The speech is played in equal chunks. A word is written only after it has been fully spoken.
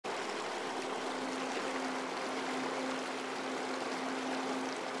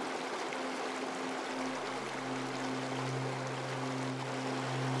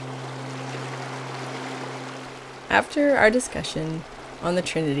After our discussion on the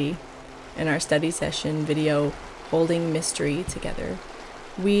Trinity and our study session video, Holding Mystery Together,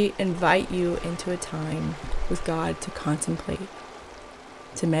 we invite you into a time with God to contemplate,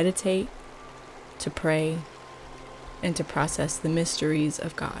 to meditate, to pray, and to process the mysteries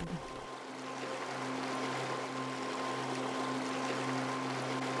of God.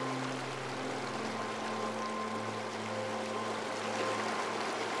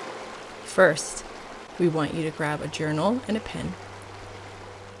 First, we want you to grab a journal and a pen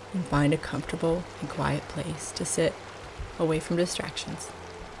and find a comfortable and quiet place to sit away from distractions.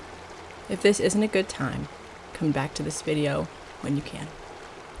 If this isn't a good time, come back to this video when you can.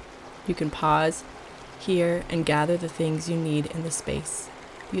 You can pause, hear, and gather the things you need in the space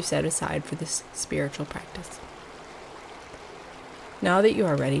you set aside for this spiritual practice. Now that you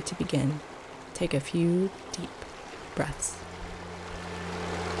are ready to begin, take a few deep breaths.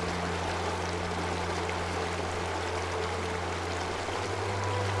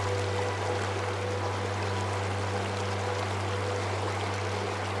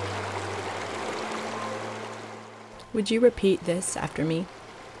 Would you repeat this after me?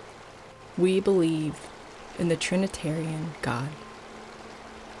 We believe in the Trinitarian God.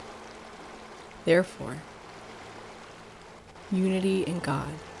 Therefore, unity in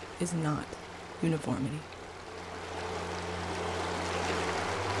God is not uniformity.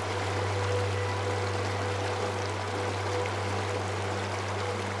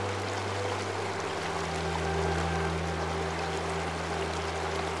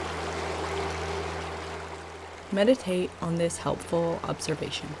 Meditate on this helpful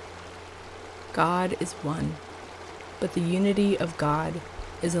observation. God is one, but the unity of God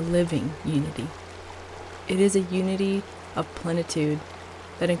is a living unity. It is a unity of plenitude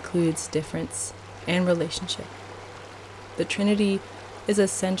that includes difference and relationship. The Trinity is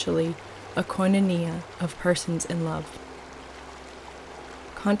essentially a koinonia of persons in love.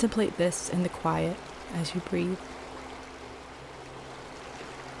 Contemplate this in the quiet as you breathe.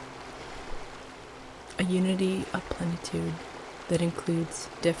 A unity of plenitude that includes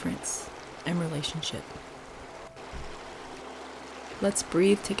difference and relationship. Let's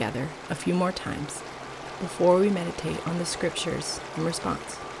breathe together a few more times before we meditate on the scriptures in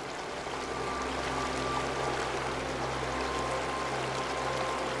response.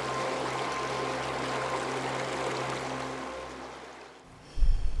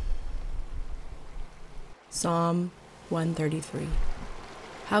 Psalm 133.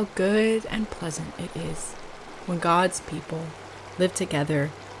 How good and pleasant it is when God's people live together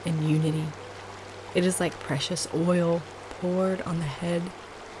in unity. It is like precious oil poured on the head,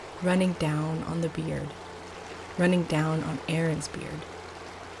 running down on the beard, running down on Aaron's beard,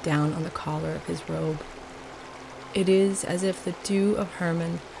 down on the collar of his robe. It is as if the dew of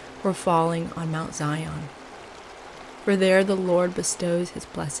Hermon were falling on Mount Zion. For there the Lord bestows his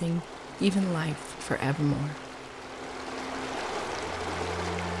blessing, even life forevermore.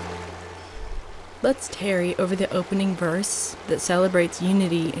 Let's tarry over the opening verse that celebrates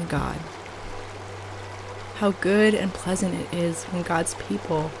unity in God. How good and pleasant it is when God's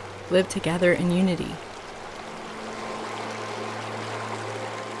people live together in unity.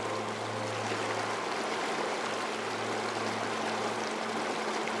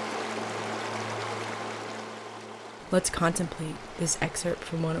 Let's contemplate this excerpt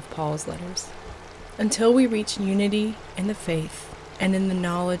from one of Paul's letters. Until we reach unity in the faith and in the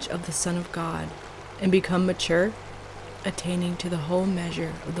knowledge of the Son of God, and become mature, attaining to the whole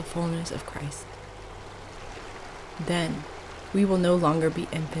measure of the fullness of Christ. Then we will no longer be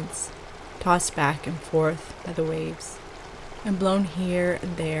infants, tossed back and forth by the waves, and blown here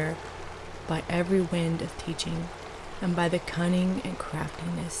and there by every wind of teaching, and by the cunning and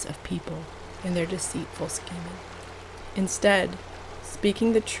craftiness of people in their deceitful scheming. Instead,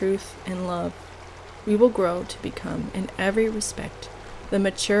 speaking the truth in love, we will grow to become, in every respect, the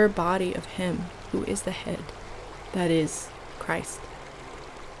mature body of Him who is the head, that is, Christ.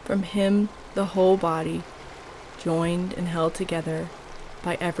 From Him the whole body, joined and held together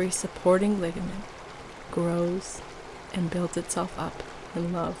by every supporting ligament, grows and builds itself up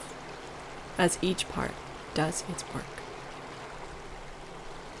in love, as each part does its work.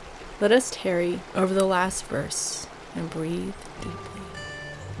 Let us tarry over the last verse and breathe deeply.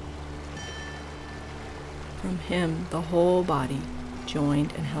 From Him the whole body,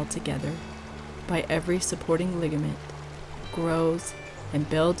 joined and held together by every supporting ligament, grows and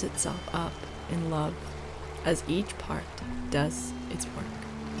builds itself up in love, as each part does its work.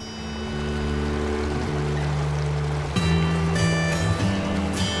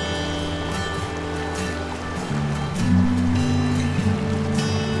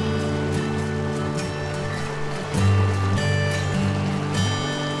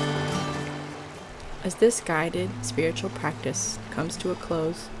 As this guided spiritual practice comes to a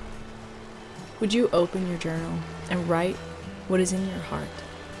close, would you open your journal and write what is in your heart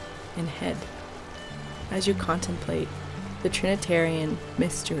and head as you contemplate the Trinitarian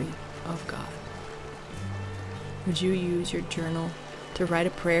mystery of God? Would you use your journal to write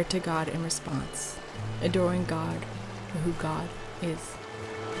a prayer to God in response, adoring God for who God is?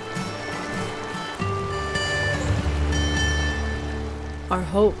 Our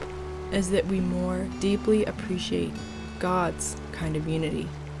hope is that we more deeply appreciate God's kind of unity,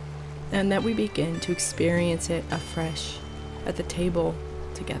 and that we begin to experience it afresh at the table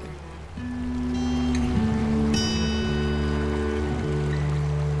together.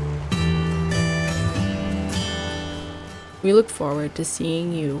 We look forward to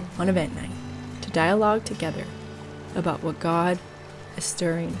seeing you on event night to dialogue together about what God is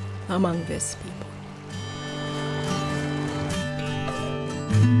stirring among this people.